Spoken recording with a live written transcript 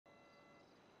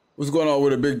What's going on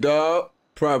with a big dog?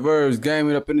 Proverbs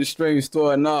gaming up in the stream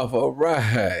starting off. All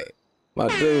right, my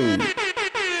dude.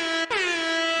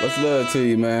 What's love to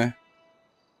you, man?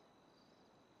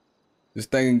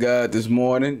 Just thanking God this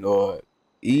morning or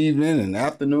evening and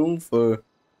afternoon for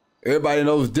everybody in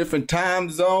those different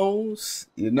time zones,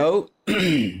 you know?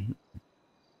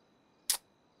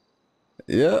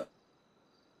 Yeah.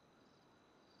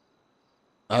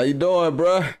 How you doing,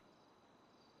 bruh?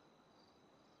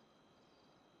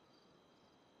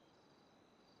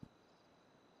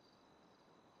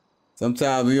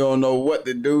 Sometimes you don't know what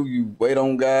to do. You wait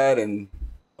on God and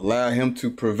allow him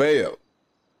to prevail.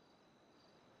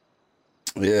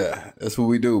 Yeah, that's what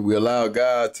we do. We allow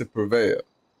God to prevail.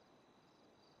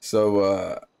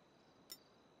 So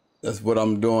that's what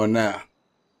I'm doing now.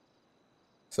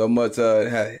 So much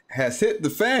has hit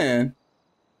the fan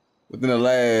within the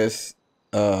last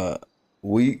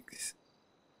weeks.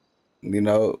 You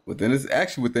know, within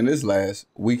this last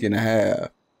week and a half.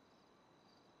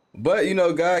 But, you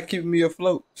know, God keeping me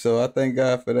afloat. So I thank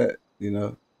God for that, you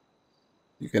know.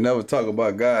 You can never talk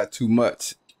about God too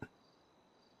much.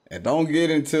 And don't get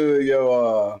into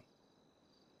your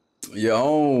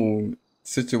own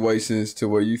situations to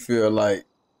where you feel like,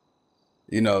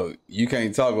 you know, you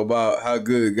can't talk about how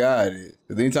good God is.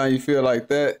 Because anytime you feel like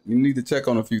that, you need to check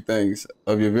on a few things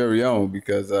of your very own.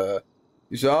 Because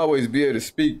you should always be able to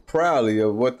speak proudly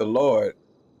of what the Lord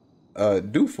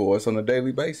do for us on a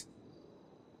daily basis.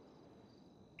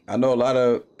 I know a lot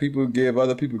of people give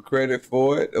other people credit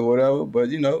for it or whatever, but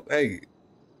you know, hey, as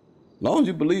long as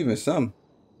you believe in some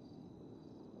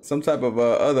type of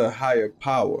other higher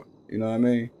power, you know what I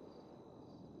mean?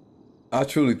 I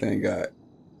truly thank God.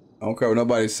 I don't care what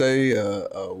nobody say,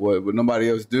 what nobody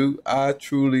else do. I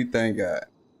truly thank God.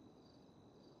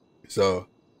 So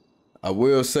I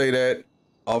will say that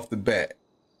off the bat,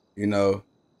 you know,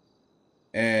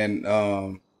 and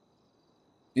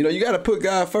you know, you got to put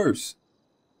God first.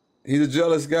 He's a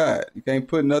jealous God. You can't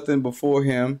put nothing before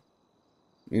him.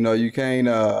 You know, you can't,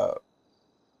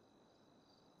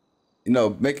 you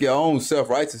know, make your own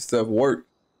self-righteous stuff work.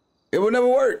 It will never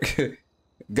work.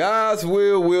 God's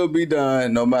will be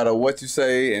done no matter what you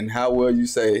say and how well you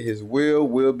say it. His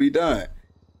will be done.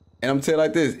 And I'm telling you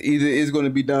like this, either it's going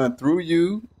to be done through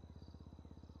you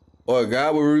or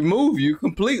God will remove you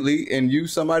completely and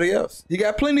use somebody else. He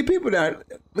got plenty of people down.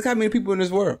 Look how many people in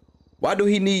this world. Why do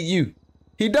he need you?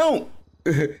 He don't.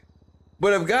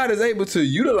 But if God is able to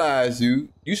utilize you,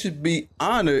 you should be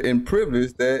honored and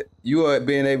privileged that you are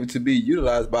being able to be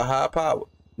utilized by high power.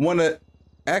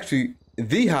 Actually,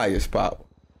 the highest power.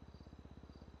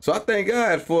 So I thank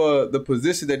God for the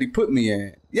position that he put me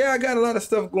in. Yeah, I got a lot of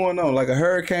stuff going on, like a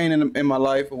hurricane in my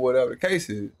life or whatever the case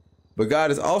is. But God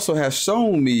has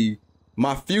shown me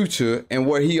my future and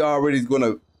where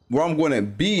where I'm gonna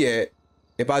be at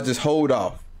if I just hold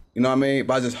off. You know what I mean? If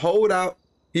I just hold out,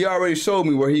 he already showed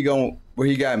me where he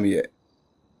got me at.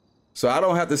 So I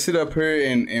don't have to sit up here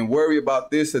and worry about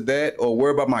this or that or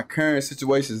worry about my current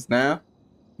situations now.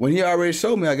 When he already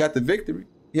showed me I got the victory.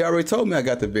 He already told me I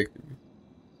got the victory.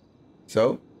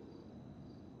 So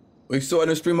we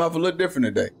starting to stream off a little different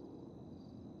today.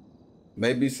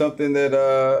 Maybe something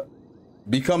that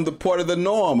become the part of the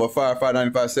norm of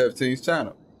FireFighter9517's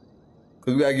channel.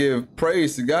 Because we got to give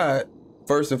praise to God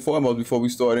first and foremost before we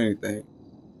start anything.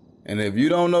 And if you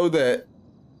don't know that,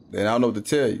 then I don't know what to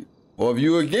tell you. Or if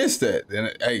you're against that, then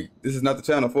hey, this is not the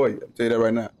channel for you. I'll tell you that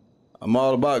right now. I'm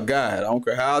all about God. I don't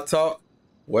care how I talk,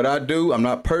 what I do. I'm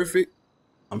not perfect.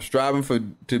 I'm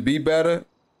striving to be better,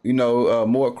 you know,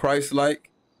 more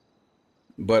Christ-like.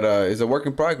 But it's a work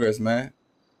in progress, man.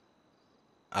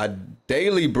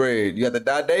 Daily bread. You have to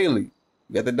die daily.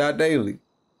 You have to die daily.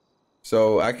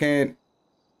 So I can't,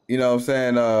 you know what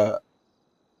I'm saying,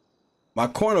 my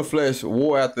corner flesh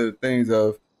wore after things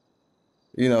of,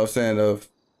 you know what I'm saying, of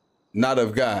not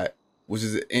of God, which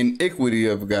is iniquity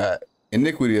of God,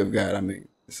 I mean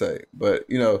to say. But,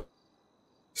 you know,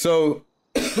 so,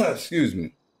 excuse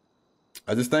me.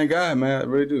 I just thank God, man. I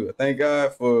really do. I thank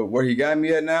God for where he got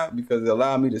me at now because it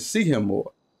allowed me to see him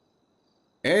more.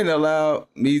 And it allowed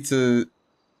me to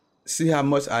see how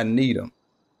much I need him.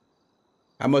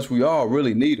 How much we all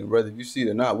really need him. Whether you see it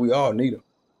or not, we all need him.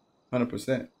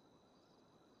 100%.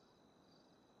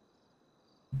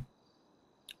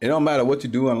 It don't matter what you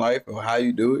do in life or how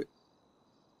you do it.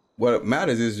 What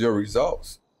matters is your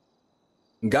results.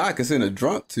 God can send a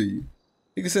drunk to you.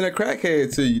 He can send a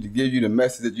crackhead to you to give you the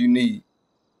message that you need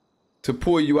to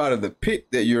pull you out of the pit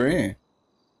that you're in.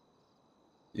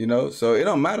 You know, so it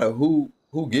don't matter who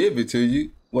gave it to you.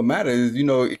 What matters is, you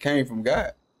know, it came from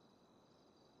God.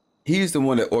 He's the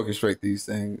one that orchestrates these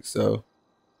things. So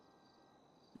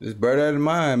Just bear that in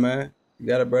mind, man. You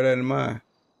gotta bear that in mind.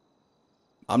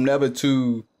 I'm never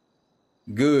too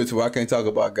good to where I can't talk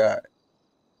about God.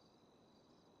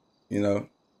 You know,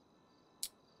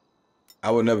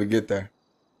 I would never get there.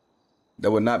 That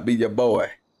would not be your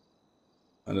boy.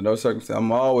 Under no circumstance,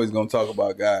 I'm always gonna talk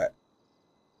about God.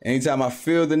 Anytime I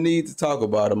feel the need to talk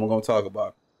about him, I'm gonna talk about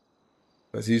him.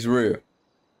 Because he's real.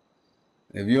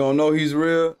 If you don't know he's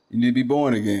real, you need to be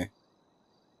born again.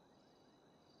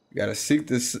 You gotta seek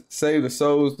to save the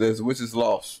souls which is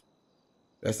lost.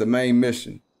 That's the main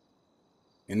mission.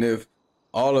 And if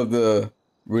all of the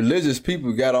religious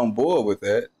people got on board with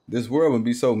that, this world would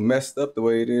be so messed up the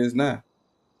way it is now.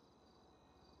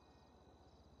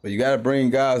 But you gotta bring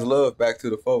God's love back to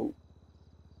the fold.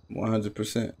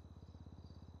 100%.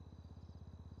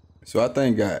 So I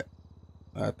thank God.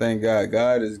 I thank God.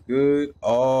 God is good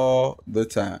all the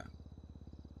time.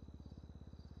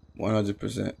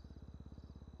 100%.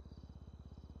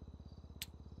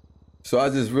 So I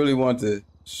just really want to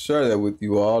share that with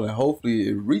you all, and hopefully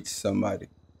it reaches somebody.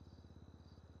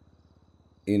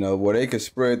 You know, where they can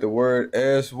spread the word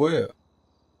as well.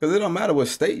 Because it don't matter what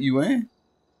state you in.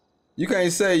 You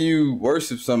can't say you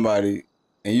worship somebody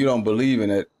and you don't believe in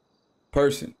that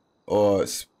person or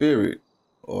spirit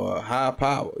or high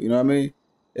power. You know what I mean?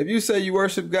 If you say you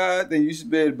worship God, then you should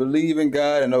be able to believe in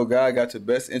God and know God got your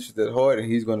best interest at heart,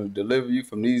 and he's going to deliver you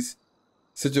from these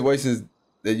situations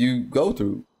that you go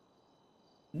through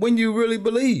when you really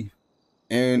believe.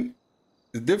 And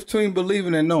the difference between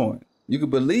believing and knowing. You can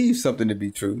believe something to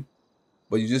be true,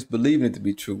 but you just believing it to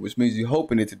be true, which means you're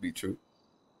hoping it to be true.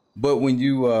 But when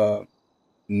you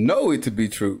know it to be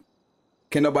true,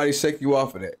 can nobody shake you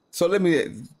off of that? So let me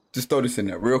just throw this in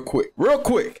there real quick. Real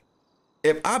quick.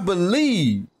 If I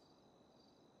believe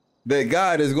that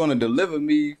God is going to deliver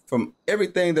me from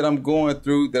everything that I'm going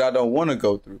through that I don't want to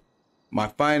go through, my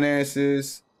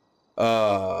finances,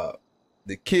 the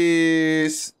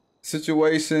kids,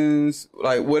 situations,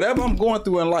 like whatever I'm going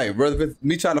through in life, whether it's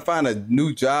me trying to find a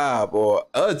new job or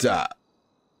a job,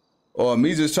 or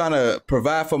me just trying to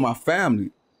provide for my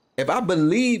family. If I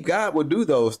believe God will do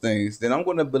those things, then I'm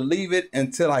going to believe it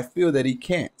until I feel that he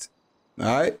can't. All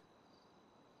right?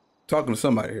 Talking to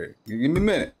somebody here. Give me a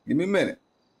minute. Give me a minute.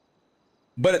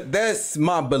 But that's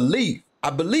my belief. I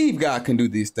believe God can do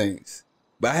these things.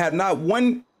 But I have not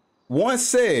once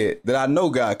said that I know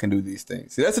God can do these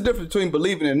things. See, that's the difference between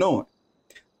believing and knowing.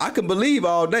 I can believe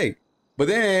all day, but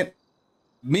then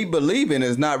me believing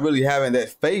is not really having that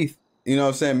faith. You know what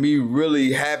I'm saying? Me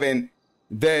really having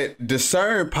that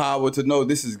discern power to know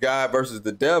this is God versus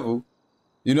the devil.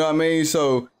 You know what I mean?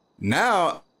 So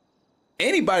now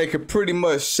anybody could pretty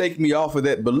much shake me off of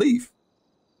that belief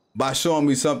by showing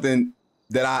me something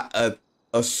that I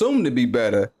assume to be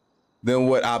better than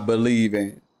what I believe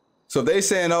in. So they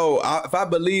saying, oh, if I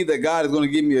believe that God is going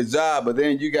to give me a job, but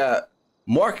then you got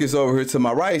Marcus over here to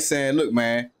my right saying, look,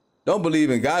 man, don't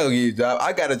believe in God will give you a job.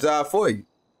 I got a job for you.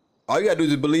 All you got to do is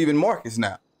just believe in Marcus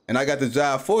now. And I got the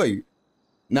job for you.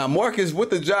 Now, Marcus with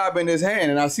the job in his hand,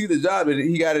 and I see the job that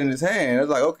he got in his hand. I was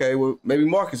like, okay, well, maybe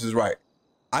Marcus is right.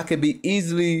 I could be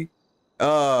easily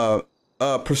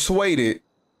persuaded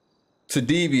to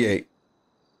deviate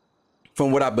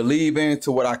from what I believe in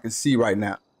to what I can see right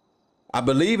now. I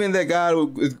believe in that God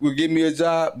will give me a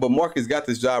job, but Marcus got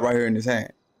this job right here in his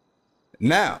hand.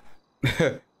 Now,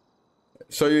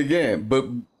 show you again, but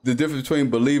the difference between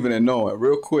believing and knowing,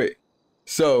 real quick.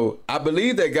 So I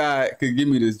believe that God could give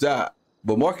me this job,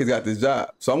 but Marcus got this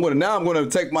job. So I'm going to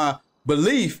take my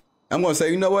belief. I'm going to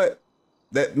say, you know what?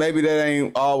 That maybe that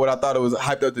ain't all what I thought it was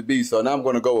hyped up to be. So now I'm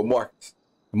going to go with Marcus.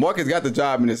 Marcus got the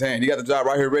job in his hand. He got the job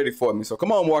right here ready for me. So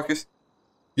come on, Marcus.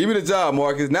 Give me the job,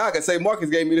 Marcus. Now I can say Marcus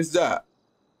gave me this job.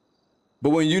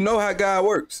 But when you know how God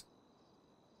works,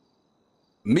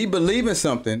 me believing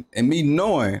something and me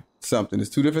knowing something is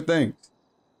two different things.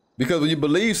 Because when you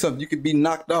believe something, you can be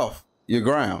knocked off your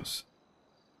grounds.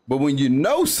 But when you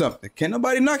know something, can't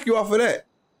nobody knock you off of that.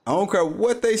 I don't care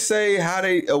what they say, how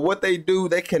they, or what they do,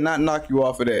 they cannot knock you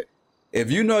off of that.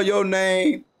 If you know your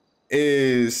name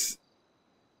is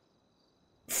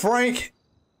Frank,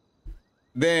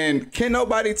 then can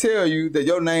nobody tell you that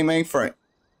your name ain't Frank.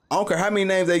 I don't care how many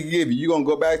names they give you. You're going to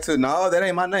go back to, no, that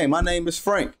ain't my name. My name is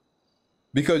Frank.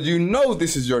 Because you know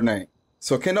this is your name.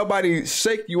 So can nobody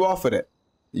shake you off of that.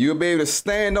 You'll be able to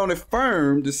stand on it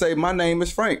firm to say, my name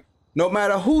is Frank. No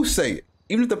matter who say it.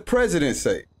 Even if the president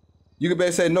say it. You can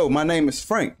better say, no, my name is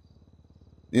Frank.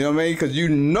 You know what I mean? Because you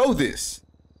know this.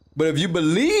 But if you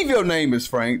believe your name is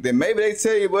Frank, then maybe they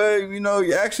tell you, well, you know,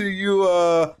 actually you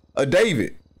a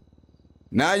David.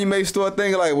 Now you may start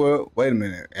thinking like, well, wait a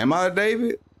minute. Am I a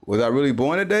David? Was I really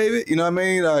born a David? You know what I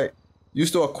mean? Like, you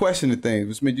start questioning things,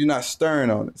 which means you're not stirring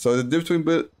on it. So the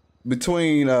difference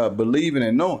between believing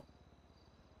and knowing.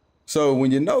 So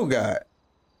when you know God,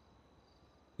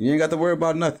 you ain't got to worry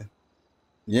about nothing.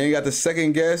 You ain't got to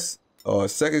second guess or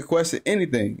second question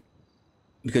anything,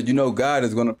 because you know God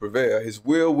is going to prevail. His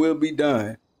will be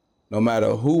done, no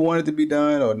matter who wanted to be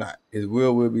done or not. His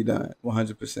will be done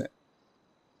 100%.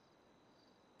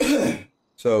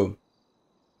 So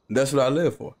that's what I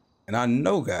live for. And I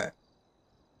know God.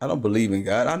 I don't believe in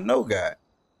God. I know God.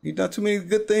 He's done too many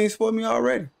good things for me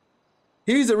already.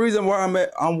 He's the reason where I'm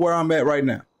at. I'm where I'm at right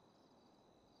now.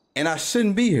 And I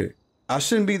shouldn't be here. I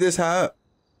shouldn't be this high up.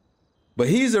 But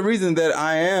he's the reason that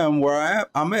I am where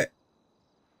I'm at.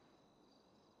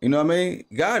 You know what I mean?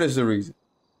 God is the reason.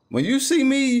 When you see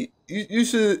me, you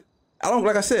should,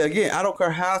 like I said, again, I don't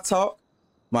care how I talk,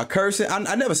 my cursing.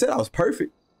 I never said I was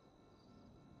perfect.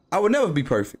 I would never be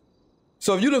perfect.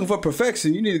 So if you're looking for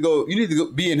perfection, you need to go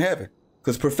be in heaven.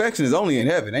 Because perfection is only in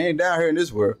heaven. They ain't down here in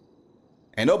this world.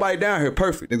 Ain't nobody down here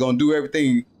perfect. They're going to do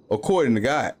everything according to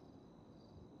God.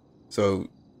 So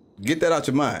get that out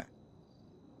your mind.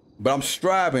 But I'm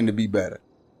striving to be better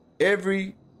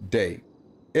every day.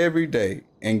 Every day.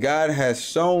 And God has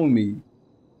shown me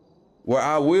where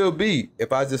I will be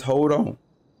if I just hold on.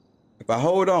 If I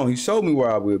hold on, he showed me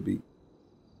where I will be. And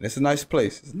it's a nice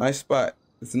place. It's a nice spot.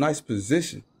 It's a nice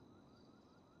position.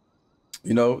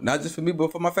 You know, not just for me,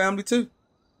 but for my family too.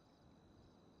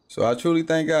 So I truly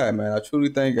thank God, man. I truly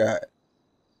thank God.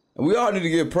 And we all need to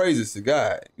give praises to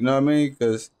God. You know what I mean?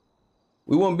 Because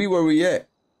we won't be where we at.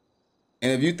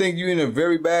 And if you think you're in a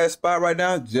very bad spot right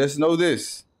now, just know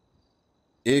this.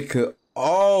 It could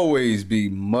always be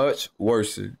much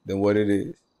worse than what it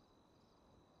is.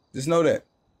 Just know that.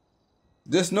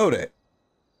 Just know that.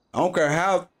 I don't care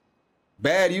how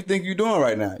bad you think you're doing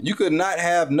right now. You could not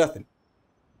have nothing.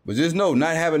 But just know,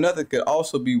 not having nothing could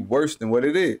also be worse than what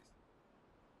it is.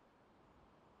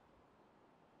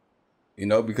 You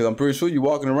know, because I'm pretty sure you're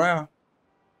walking around.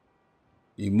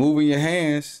 You're moving your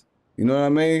hands. You know what I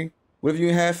mean? What if you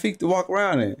didn't have feet to walk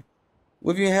around in?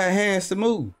 What if you didn't have hands to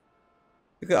move?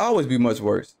 It could always be much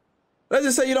worse. Let's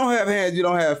just say you don't have hands, you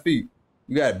don't have feet.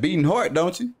 You got a beating heart,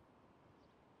 don't you?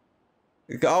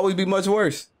 It could always be much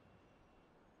worse.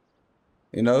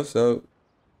 You know, so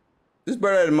just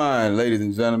bear that in mind, ladies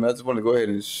and gentlemen. I just want to go ahead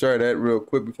and share that real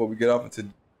quick before we get off into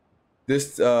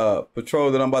this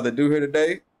patrol that I'm about to do here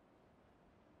today.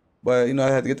 But, you know, I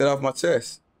had to get that off my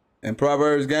chest. And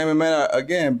Proverbs Gaming, man,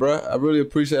 again, bro, I really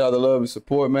appreciate all the love and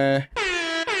support, man.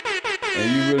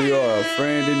 And you really are a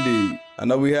friend indeed. I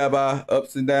know we have our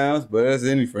ups and downs, but that's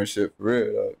any friendship for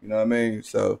real, though. You know what I mean?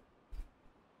 So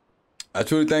I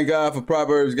truly thank God for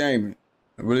Proverbs Gaming.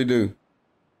 I really do.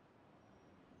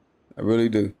 I really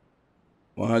do.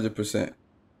 100%.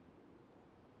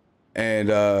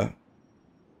 And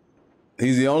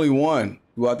he's the only one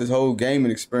throughout this whole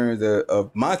gaming experience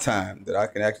of my time that I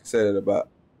can actually say that about.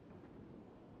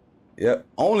 Yep,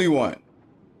 only one.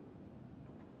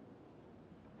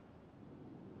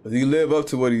 But he live up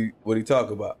to what he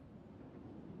talk about.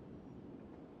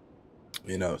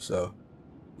 You know, so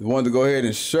we wanted to go ahead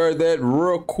and share that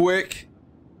real quick.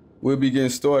 We'll be getting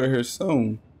started here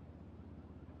soon.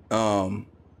 But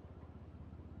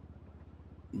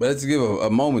let's give a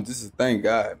moment just to thank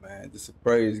God, man. Just to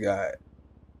praise God.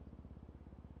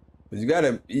 But you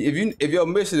gotta, if your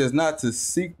mission is not to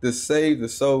seek to save the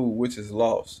soul which is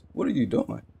lost, what are you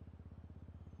doing?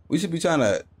 We should be trying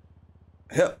to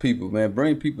help people, man.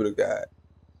 Bring people to God.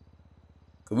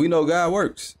 Cause we know God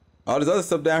works. All this other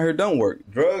stuff down here don't work.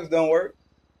 Drugs don't work.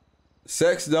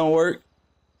 Sex don't work.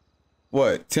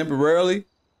 What? Temporarily?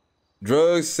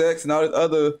 Drugs, sex, and all this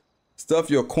other stuff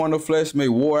your carnal flesh may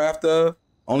war after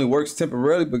only works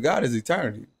temporarily, but God is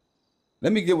eternity.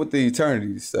 Let me get with the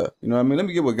eternity stuff. You know what I mean? Let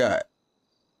me get with God.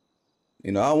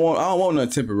 You know, I don't want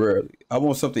nothing temporarily. I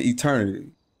want something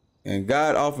eternity. And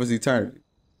God offers eternity.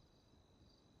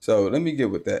 So let me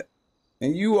get with that.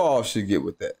 And you all should get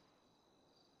with that.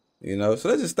 You know, so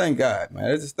let's just thank God, man.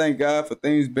 Let's just thank God for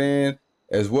things being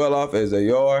as well off as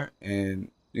they are. And,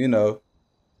 you know,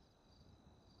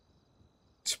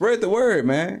 spread the word,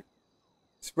 man.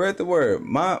 Spread the word.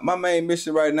 My main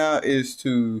mission right now is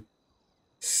to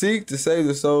seek to save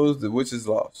the souls that which is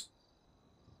lost.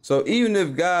 So even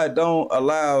if God don't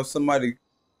allow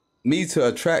me to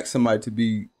attract somebody to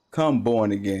become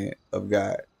born again of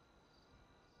God,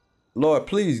 Lord,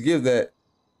 please give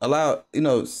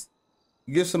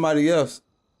somebody else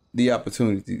the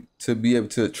opportunity to be able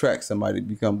to attract somebody to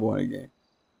become born again.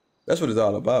 That's what it's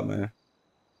all about, man.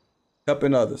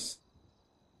 Helping others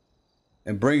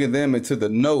and bringing them into the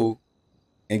know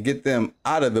and get them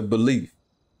out of the belief.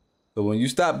 So when you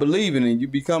stop believing and you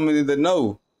become in the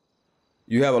know,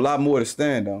 you have a lot more to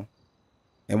stand on.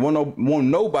 And won't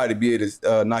nobody be able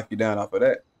to knock you down off of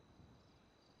that.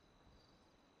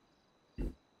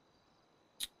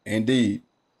 Indeed.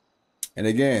 And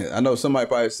again, I know somebody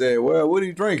probably said, well, what are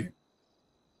you drinking?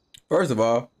 First of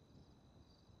all,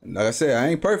 like I said, I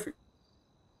ain't perfect.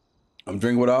 I'm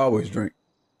drinking what I always drink.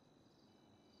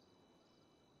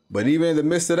 But even in the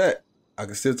midst of that, I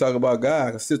can still talk about God.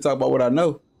 I can still talk about what I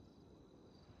know.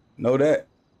 Know that.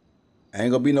 I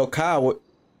ain't gonna be no coward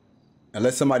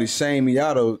unless somebody shame me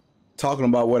out of talking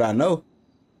about what I know.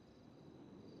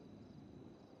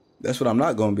 That's what I'm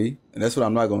not gonna be, and that's what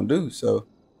I'm not gonna do. So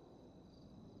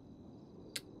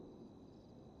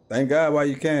thank God while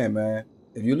you can, man.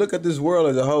 If you look at this world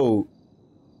as a whole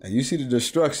and you see the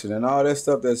destruction and all that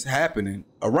stuff that's happening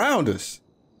around us,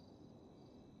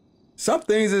 some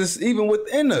things is even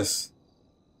within us.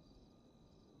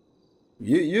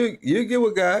 You get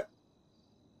with God,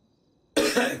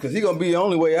 because He gonna be the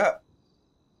only way out.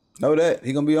 Know that.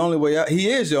 He gonna be the only way out. He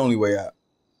is the only way out.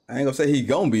 I ain't gonna say He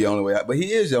gonna be the only way out, but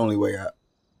He is the only way out.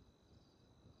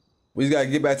 We just gotta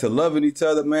get back to loving each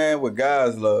other, man, with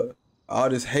God's love. All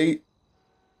this hate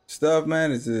stuff,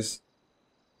 man, it's just,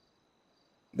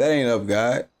 that ain't of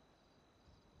God.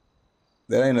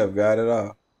 That ain't of God at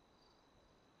all.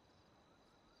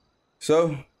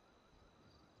 So,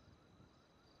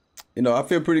 you know, I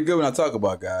feel pretty good when I talk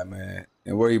about God, man,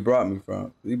 and where He brought me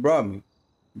from. He brought me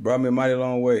a mighty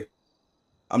long way.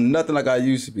 I'm nothing like I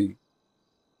used to be.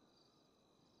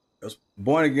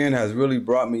 Born again has really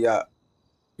brought me out.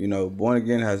 You know, born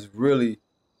again has really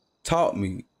taught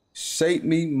me, shaped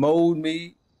me, molded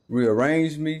me,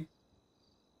 rearranged me,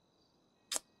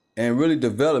 and really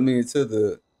developed me into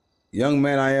the young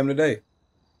man I am today.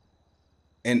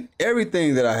 And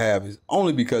everything that I have is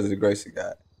only because of the grace of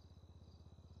God.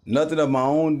 Nothing of my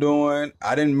own doing.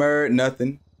 I didn't merit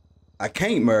nothing. I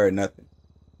can't merit nothing.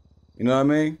 You know what I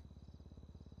mean?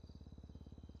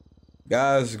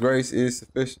 God's grace is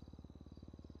sufficient.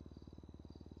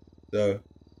 So,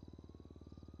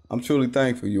 I'm truly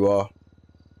thankful, you all.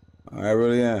 I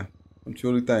really am. I'm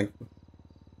truly thankful.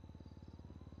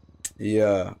 He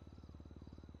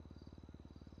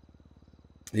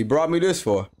brought me this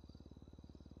far.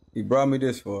 He brought me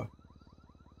this far.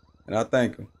 And I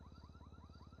thank Him.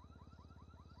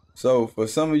 So for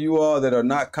some of you all that are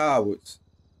not cowards,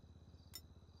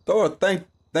 throw a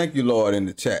thank you, Lord, in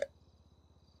the chat.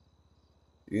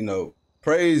 You know,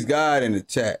 praise God in the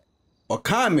chat. Or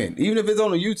comment, even if it's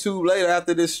on the YouTube later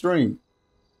after this stream.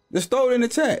 Just throw it in the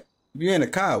chat if you ain't a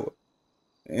coward.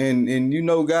 And you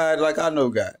know God like I know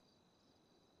God.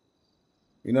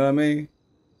 You know what I mean?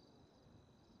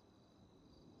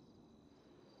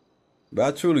 But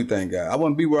I truly thank God. I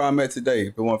wouldn't be where I'm at today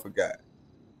if it weren't for God.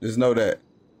 Just know that.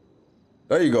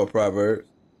 There you go, Proverbs.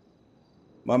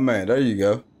 My man, there you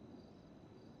go.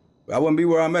 But I wouldn't be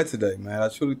where I'm at today, man. I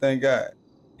truly thank God.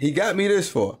 He got me this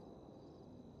far.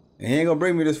 And He ain't gonna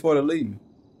bring me this far to leave me.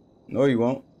 No, He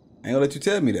won't. I ain't gonna let you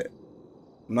tell me that.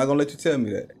 I'm not gonna let you tell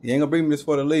me that. He ain't gonna bring me this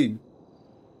far to leave me.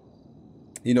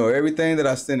 You know, everything that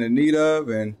I stand in need of,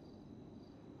 and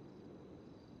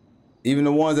even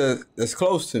the ones that's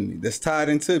close to me, that's tied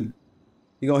into me,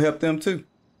 He gonna help them too.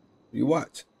 You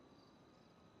watch.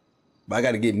 But I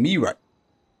gotta get me right.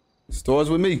 It starts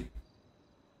with me.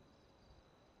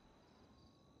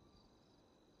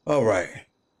 All right.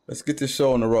 Let's get this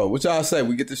show on the road. What y'all say?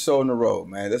 We get this show on the road,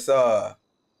 man. That's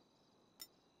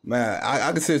man,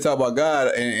 I can sit and talk about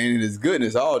God and His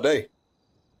goodness all day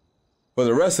for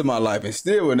the rest of my life, and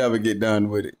still will never get done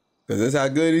with it, because that's how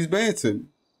good He's been to me.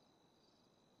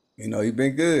 You know, He's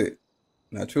been good,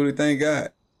 and I truly thank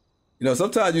God. You know,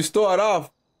 sometimes you start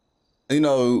off, you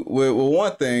know, with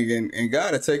one thing, and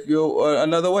God will take you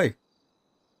another way.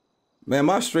 Man,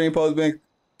 my stream I was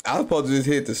supposed to just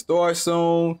hit the start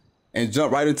soon and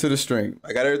jump right into the stream.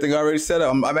 I got everything already set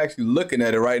up. I'm actually looking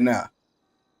at it right now.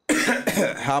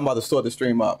 How I'm about to start the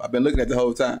stream up. I've been looking at it the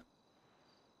whole time.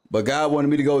 But God wanted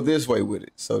me to go this way with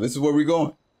it. So this is where we're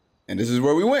going. And this is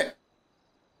where we went.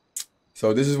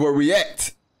 So this is where we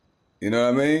at. You know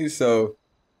what I mean? So,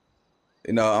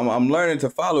 you know, I'm learning to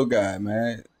follow God,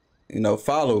 man. You know,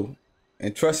 follow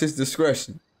and trust His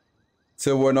discretion.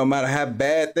 So where no matter how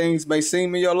bad things may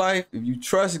seem in your life, if you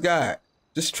trust God,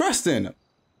 just trust in Him.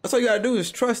 That's all you gotta do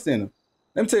is trust in Him.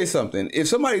 Let me tell you something. If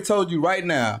somebody told you right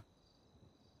now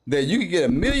that you could get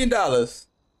 $1 million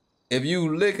if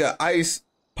you lick an ice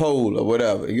pole or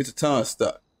whatever and get your tongue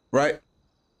stuck, right?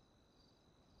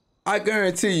 I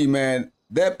guarantee you, man,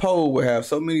 that pole would have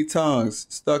so many tongues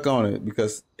stuck on it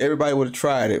because everybody would have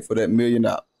tried it for that $1 million.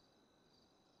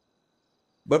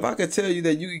 But if I could tell you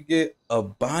that you could get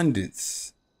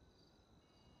abundance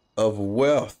of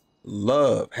wealth,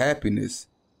 love, happiness,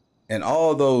 and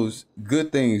all those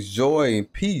good things, joy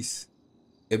and peace,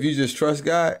 if you just trust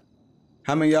God,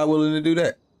 how many of y'all willing to do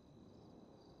that?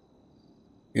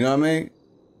 You know what I mean?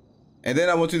 And then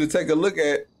I want you to take a look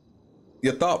at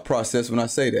your thought process when I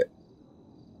say that.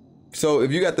 So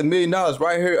if you got the $1 million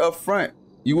right here up front,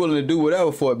 you willing to do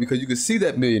whatever for it because you can see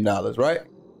that $1 million, right?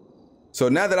 So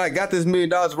now that I got this $1 million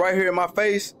right here in my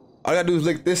face, all I gotta do is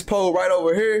lick this pole right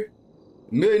over here.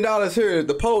 $1 million here,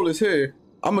 the pole is here.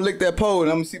 I'm gonna lick that pole and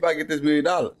I'm gonna see if I get this $1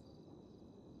 million.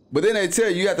 But then they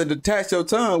tell you have to detach your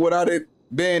tongue without it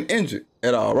being injured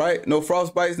at all, right? No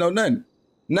frostbites, no nothing.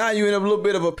 Now you in a little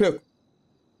bit of a pickle.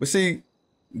 But see,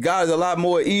 God is a lot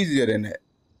more easier than that.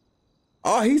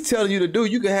 All he's telling you to do,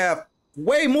 you can have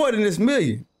way more than this $1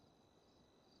 million.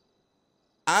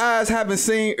 Eyes haven't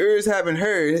seen, ears haven't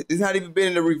heard. It's not even been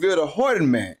in the reveal the heart of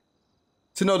man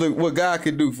to know what God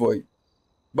can do for you.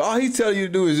 But all he's telling you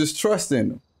to do is just trust in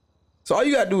him. So all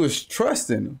you got to do is trust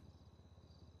in him.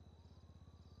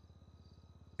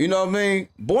 You know what I mean?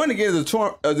 Born again is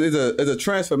a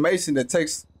transformation that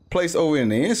takes place over in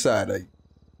the inside of you.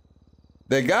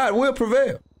 That God will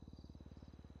prevail.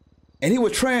 And he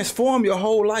will transform your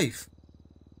whole life.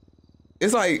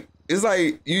 It's like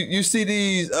you see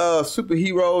these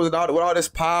superheroes and with all this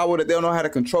power that they don't know how to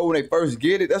control when they first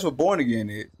get it. That's what born again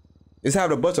is. It's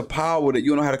having a bunch of power that you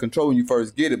don't know how to control when you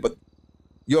first get it. But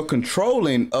your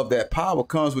controlling of that power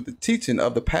comes with the teaching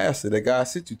of the pastor that God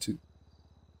sent you to.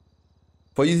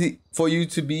 For you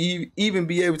to even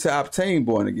be able to obtain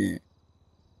born again.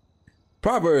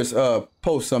 Proverbs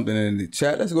post something in the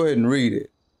chat. Let's go ahead and read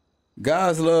it.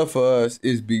 God's love for us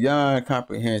is beyond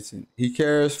comprehension. He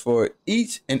cares for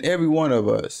each and every one of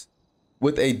us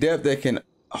with a depth that can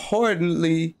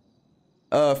hardly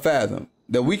fathom,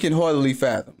 that we can hardly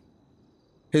fathom.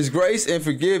 His grace and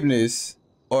forgiveness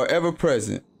are ever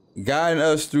present, guiding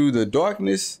us through the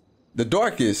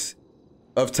darkest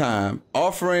of time,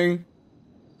 offering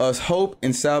us hope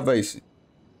and salvation.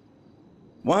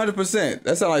 100%.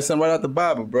 That sounds like something right out the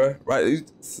Bible, bro. Right?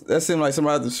 That seems like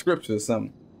something out of the scripture or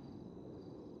something.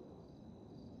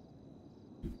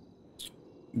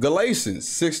 Galatians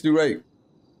 6-8.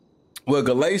 Well,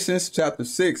 Galatians chapter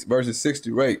 6, verses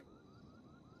 6-8.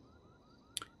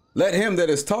 Let him that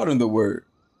is taught in the word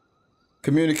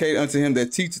communicate unto him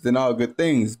that teacheth in all good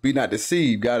things. Be not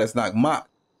deceived, God is not mocked.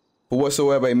 For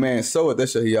whatsoever a man soweth, that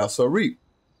shall he also reap.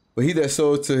 But he that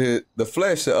soweth to the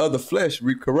flesh, shall of the flesh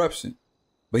reap corruption.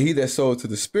 But he that soweth to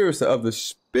the spirit, shall of the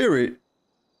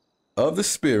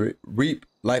spirit reap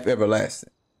life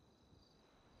everlasting.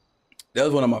 That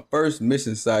was one of my first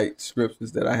mission site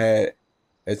scriptures that I had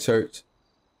at church.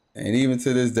 And even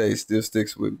to this day, still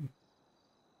sticks with me.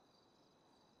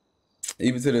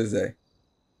 Even to this day.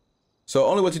 So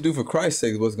only what you do for Christ's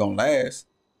sake is what's going to last.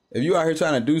 If you out here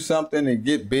trying to do something and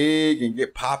get big and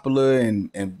get popular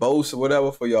and boast or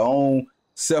whatever for your own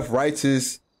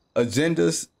self-righteous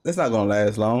agendas, that's not going to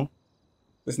last long.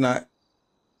 It's not.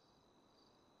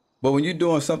 But when you're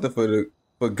doing something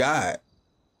for God,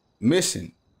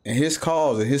 mission, and his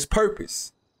cause and his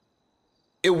purpose,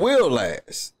 it will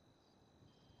last.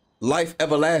 Life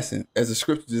everlasting, as the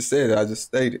scripture just said that I just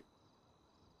stated,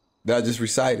 that I just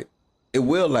recited. It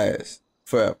will last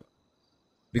forever.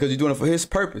 Because you're doing it for his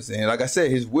purpose. And like I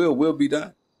said, his will be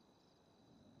done.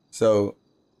 So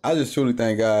I just truly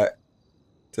thank God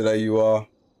today, you all.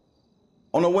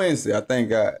 On a Wednesday, I thank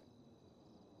God.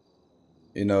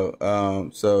 You know,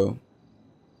 so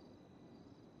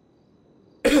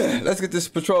let's get this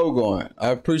patrol going. I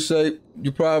appreciate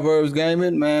you Proverbs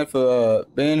Gaming, man, for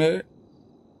being here.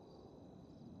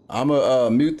 I'm going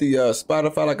to mute the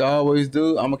Spotify like I always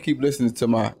do. I'm going to keep listening to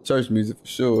my church music for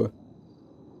sure.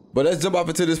 But let's jump off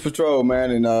into this patrol,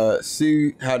 man, and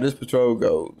see how this patrol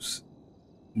goes.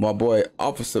 My boy,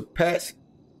 Officer Patch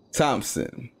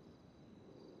Thompson.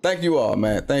 Thank you all,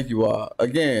 man. Thank you all.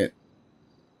 Again,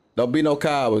 don't be no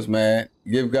cowards, man.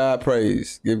 Give God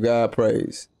praise. Give God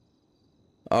praise.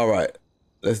 All right,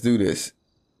 let's do this.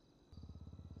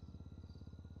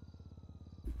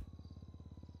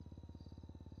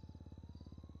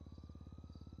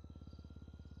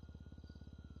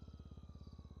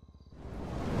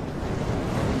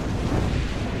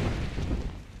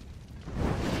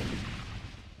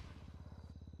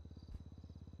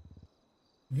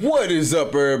 What is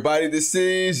up, everybody? This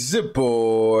is your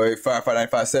boy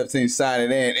FireFighter9517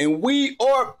 signing in, and we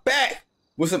are back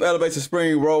with some Elevation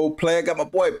Spring Roleplay. I got my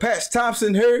boy Patch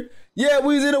Thompson here. Yeah,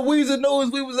 we was in the Weezer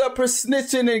News. We was up for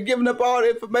snitching and giving up all the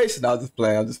information. No, I'm just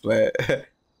playing.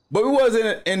 But we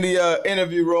wasn't in the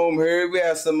interview room here. We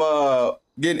had some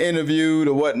getting interviewed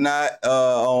or whatnot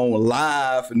on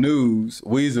live news,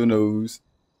 Weasel News,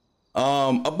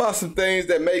 about some things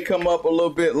that may come up a little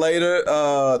bit later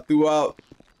throughout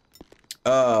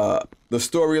the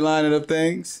storyline of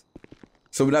things.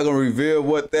 So we're not going to reveal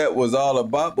what that was all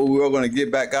about, but we are going to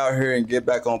get back out here and get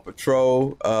back on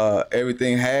patrol.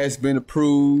 Everything has been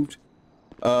approved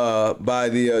by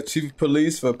the chief of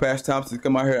police for Pastor Thompson to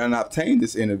come out here and obtain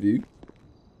this interview.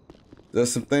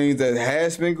 There's some things that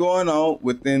has been going on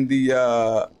within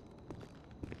the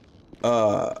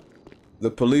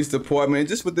police department,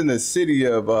 just within the city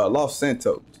of Los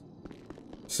Santos.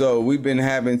 So we've been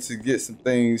having to get some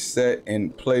things set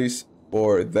in place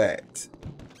for that.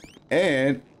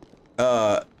 And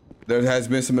there has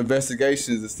been some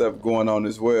investigations and stuff going on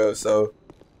as well. So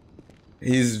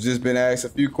he's just been asked a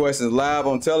few questions live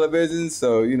on television.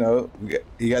 So, you know,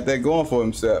 he got that going for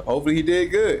himself. Hopefully he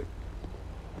did good.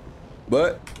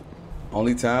 But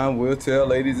only time will tell,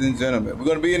 ladies and gentlemen. We're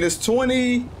going to be in this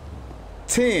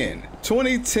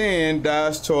 2010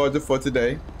 Dodge Charger for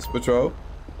today's patrol.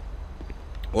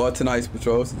 Well, tonight's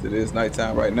patrol, since it is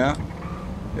nighttime right now.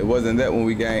 It wasn't that when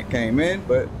we came in,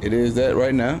 but it is that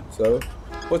right now. So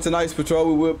for tonight's patrol,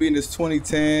 we will be in this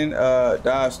 2010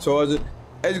 Dodge Charger.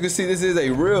 As you can see, this is a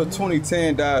real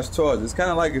 2010 Dodge Charger. It's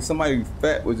kind of like if somebody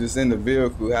fat was just in the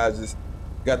vehicle, how just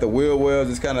got the wheel wells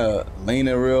just kind of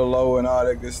leaning real low and all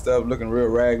that good stuff, looking real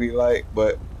raggedy like.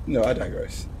 But, you know, I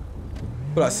digress.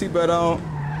 Put our seatbelt on.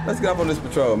 Let's get up on this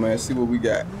patrol, man, see what we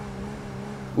got.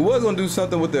 We was gonna do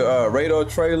something with the radar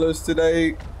trailers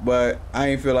today, but I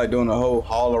ain't feel like doing a whole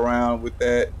haul around with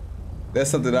that. That's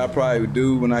something that I probably would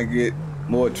do when I get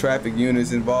more traffic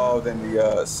units involved in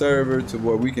the server, to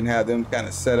where we can have them kind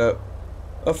of set up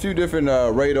a few different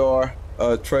radar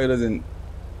trailers, and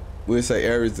we'll say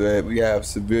areas that we have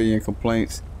civilian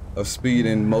complaints of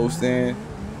speeding most in.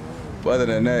 But other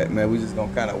than that, man, we just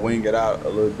gonna kind of wing it out a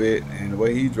little bit. And the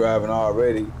way he's driving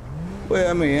already, well,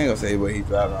 I mean, I ain't gonna say what he's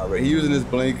driving already. He using his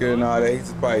blinker and all that. He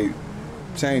just probably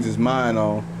changed his mind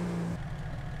on.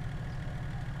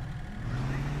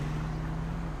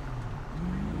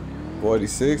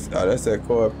 .46. Oh, that's that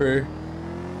car up here.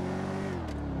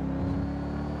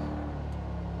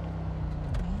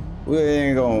 We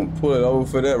ain't gonna pull it over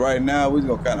for that right now. We're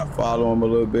gonna kind of follow him a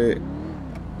little bit.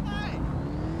 Hey,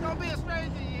 don't be a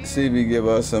stranger, yeah? See if he give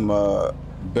us some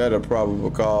better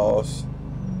probable cause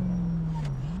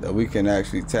that we can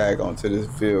actually tag onto this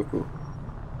vehicle.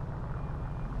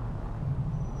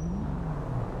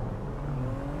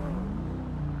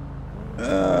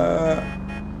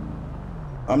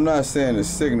 I'm not seeing the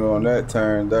signal on that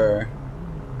turn there.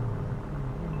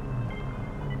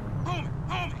 Homie,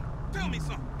 tell me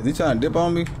something. Is he trying to dip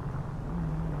on me?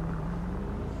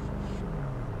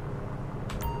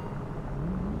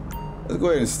 Let's go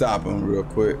ahead and stop him real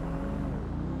quick. I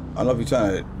don't know if he's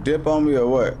trying to dip on me or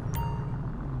what.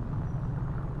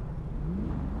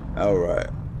 All right.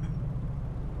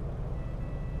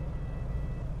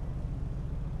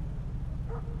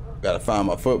 Gotta find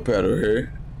my foot pedal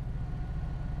here.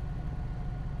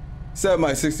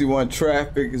 761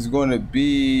 traffic is going to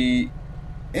be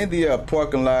in the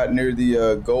parking lot near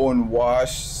the Golden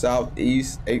Wash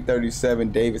Southeast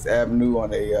 837 Davis Avenue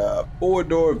on a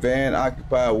 4-door van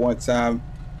occupied one time.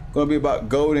 Going to be about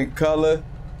golden color.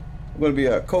 Going to be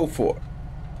a code 4.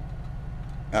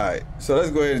 Alright, so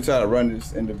let's go ahead and try to run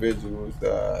this individual's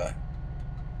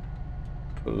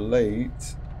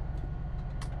plate.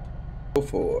 Go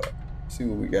for it. See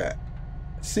what we got.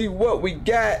 See what we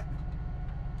got.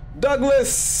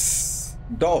 Douglas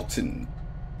Dalton.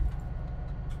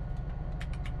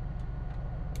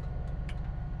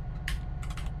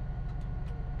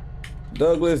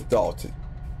 Douglas Dalton.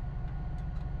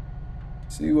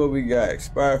 See what we got.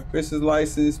 Expired fishing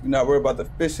license. We're not worried about the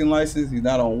fishing license. He's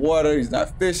not on water. He's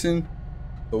not fishing.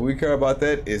 So we care about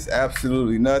that. It's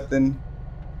absolutely nothing.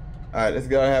 All right, let's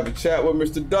go and have a chat with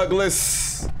Mr.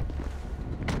 Douglas.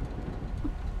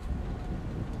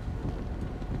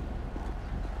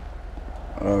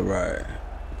 All right.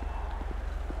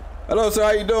 Hello, sir. How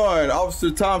you doing?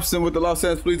 Officer Thompson with the Los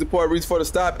Angeles Police Department. Reason for the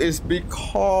stop is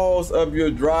because of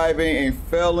your driving and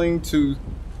failing to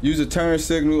use a turn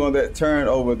signal on that turn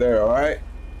over there. All right.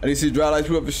 I need to see driver license,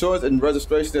 proof of insurance, and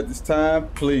registration at this time,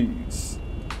 please.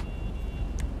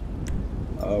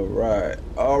 All right.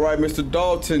 All right, Mr.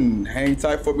 Dalton. Hang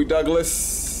tight for me,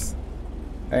 Douglas.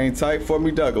 Hang tight for me,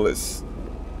 Douglas.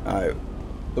 All right.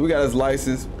 So we got his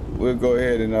license. We'll go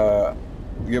ahead and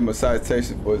give him a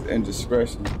citation for his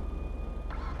indiscretion.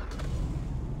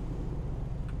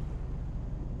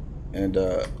 And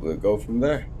we'll go from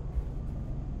there.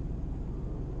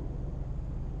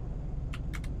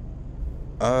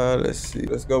 Let's see.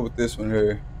 Let's go with this one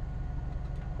here.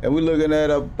 And we're looking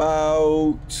at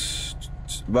about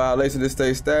violation of the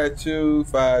state statute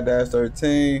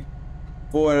 5-13,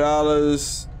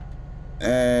 $400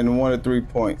 and 1 to 3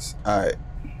 points. All right.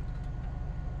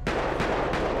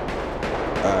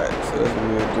 So that's what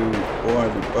we'll do.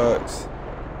 $400.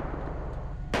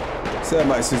 Say I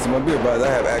might see some. Be advised, I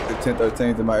have active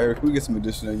 1013s in my area. Can we get some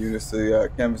additional units to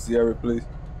canvass the area, please?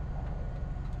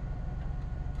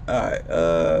 All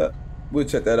right. We'll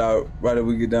check that out right after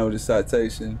we get done with the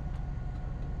citation.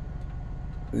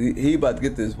 He about to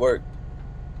get this work.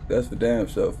 That's for damn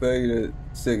sure. Failure to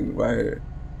signal right here.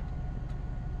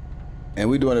 And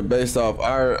we doing it based off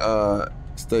our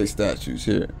state statutes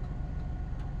here.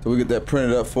 So we get that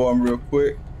printed up for him real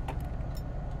quick.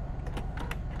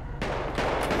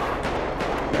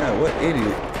 Man, what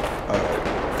idiot. Alright.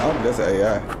 I don't think that's an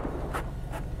AI.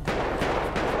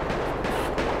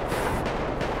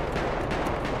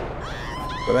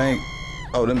 But I ain't.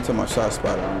 Oh, let me turn my shot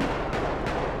spot on.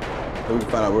 So we can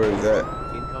find out where he's at.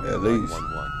 At least.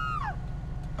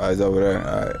 Alright, he's over there.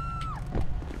 Alright.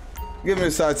 Give me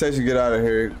the citation, get out of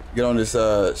here. Get on this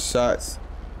shots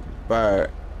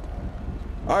fired.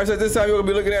 Alright, so this time you're gonna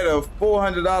be looking at a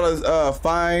 $400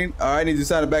 fine. Alright, I need you to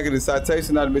sign the back of the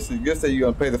citation, not to miss the gift that you're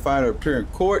gonna pay the fine or appear in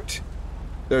court.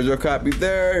 There's your copy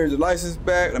there. Here's your license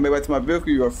back. Let me get back to my vehicle.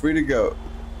 You are free to go.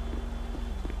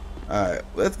 Alright,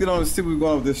 let's get on and see what's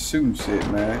going on with this shooting shit,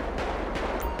 man.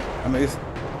 I mean, it's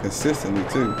consistently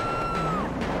too.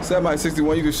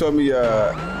 761, you can show me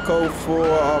code 4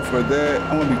 off for that.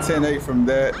 I'm gonna be 10-8 from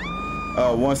that.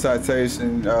 One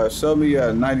citation. Show me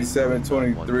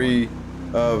 9723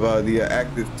 of the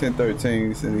active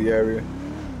 1013s in the area.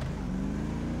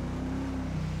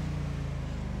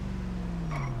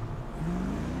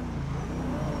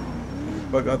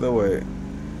 Fuck out the way.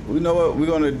 We know what we're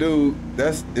gonna do.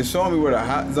 It's showing me where the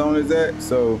hot zone is at,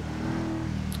 so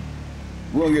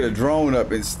we're gonna get a drone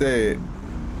up instead.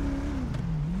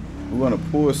 We're gonna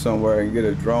pull somewhere and get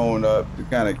a drone up to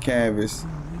kind of canvas.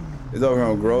 It's over here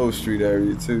on Grove Street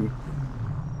area too.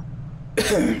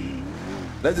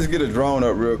 Let's just get a drone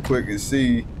up real quick and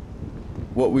see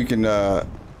what we can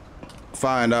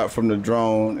find out from the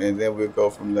drone, and then we'll go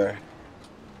from there.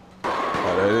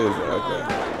 Oh, that is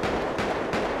okay.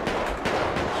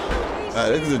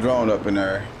 Alright, this is a drone up in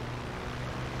there.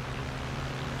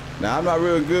 Now, I'm not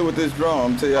real good with this drone.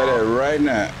 I'm gonna tell y'all that right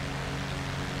now.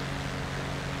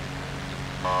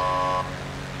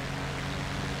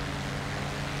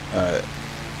 Alright.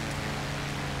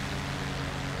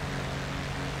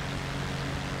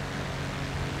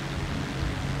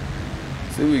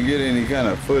 See if we get any kind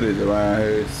of footage around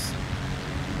here.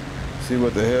 See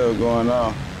what the hell going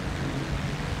on.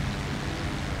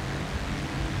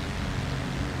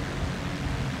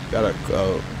 Got a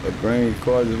green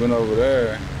car just went over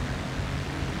there.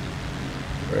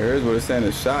 Right here's where it's saying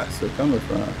the shots are coming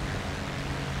from.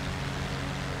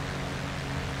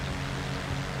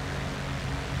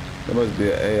 That must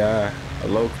be an AI, a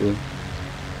local.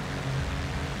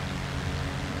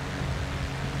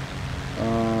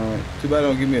 Too bad they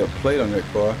don't give me a plate on that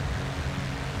car.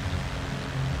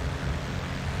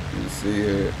 Let me see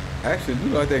here. Actually, do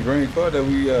like that green car that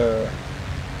we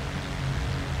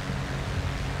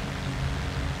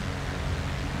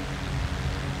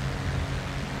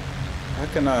how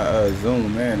can I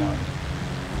zoom in on it?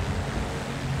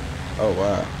 Oh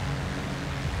wow.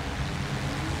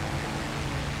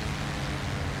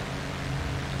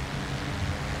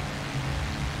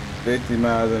 $50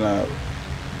 miles an hour.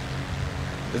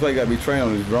 That's why you gotta be trained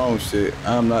on this drone shit.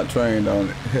 I'm not trained on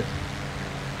it.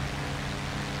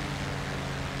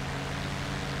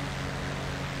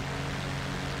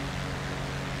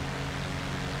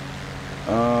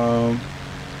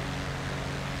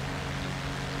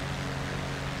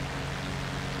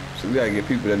 So we gotta get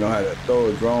people that know how to throw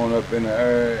a drone up in the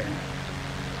air.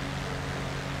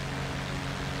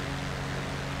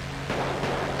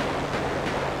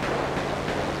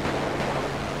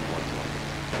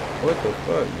 What the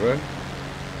fuck, bro?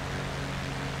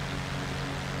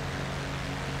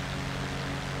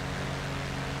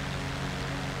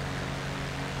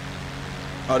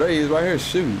 Oh, there he is right here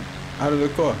shooting out of the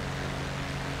car.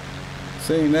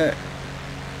 Seen that.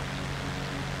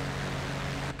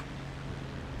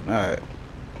 Alright.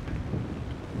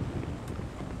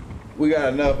 We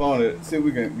got enough on it. See if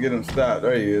we can get him stopped.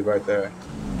 There he is right there.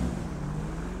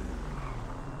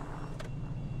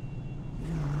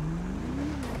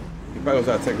 Probably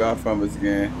gonna try to take off from us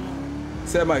again.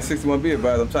 761, be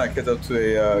advised, I'm trying to catch up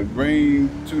to a green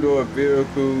two-door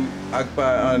vehicle,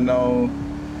 occupied unknown.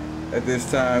 At this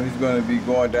time, he's gonna be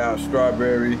going down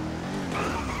Strawberry.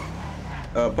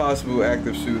 Possible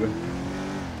active shooter.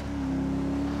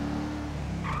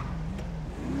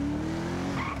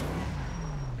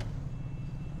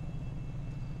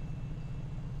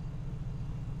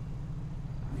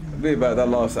 Be about that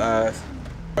lost eyes.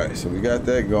 All right, so we got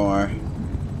that going.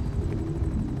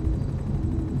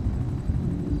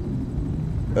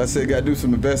 That's it. Gotta do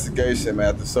some investigation,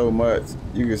 man. After so much,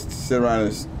 you can sit around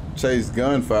and chase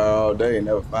gunfire all day and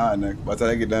never find nothing. By the time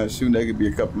they get done shooting, they could be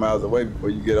a couple miles away before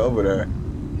you get over there.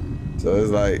 So it's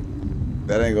like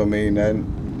that ain't gonna mean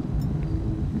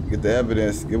nothing. Get the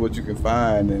evidence, get what you can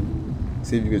find, and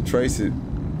see if you can trace it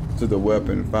to the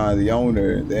weapon, find the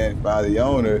owner, and then find the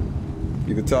owner.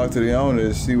 You can talk to the owner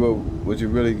and see what you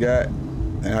really got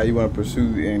and how you want to pursue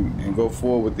and go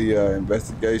forward with the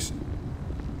investigation.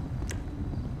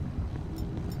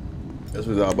 That's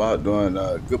what it's all about, doing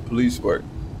good police work.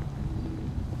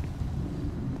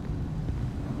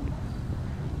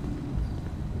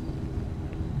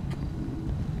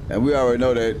 And we already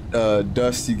know that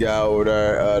Dusty guy over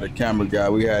there, the camera guy,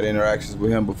 we had interactions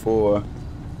with him before.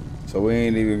 So we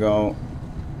ain't even gonna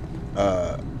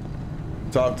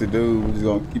talk to dude. We're just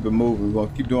gonna keep it moving. We're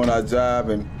gonna keep doing our job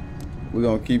and we're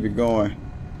gonna keep it going.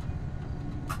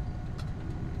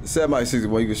 The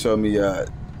 7x61, you can show me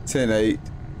 10-8.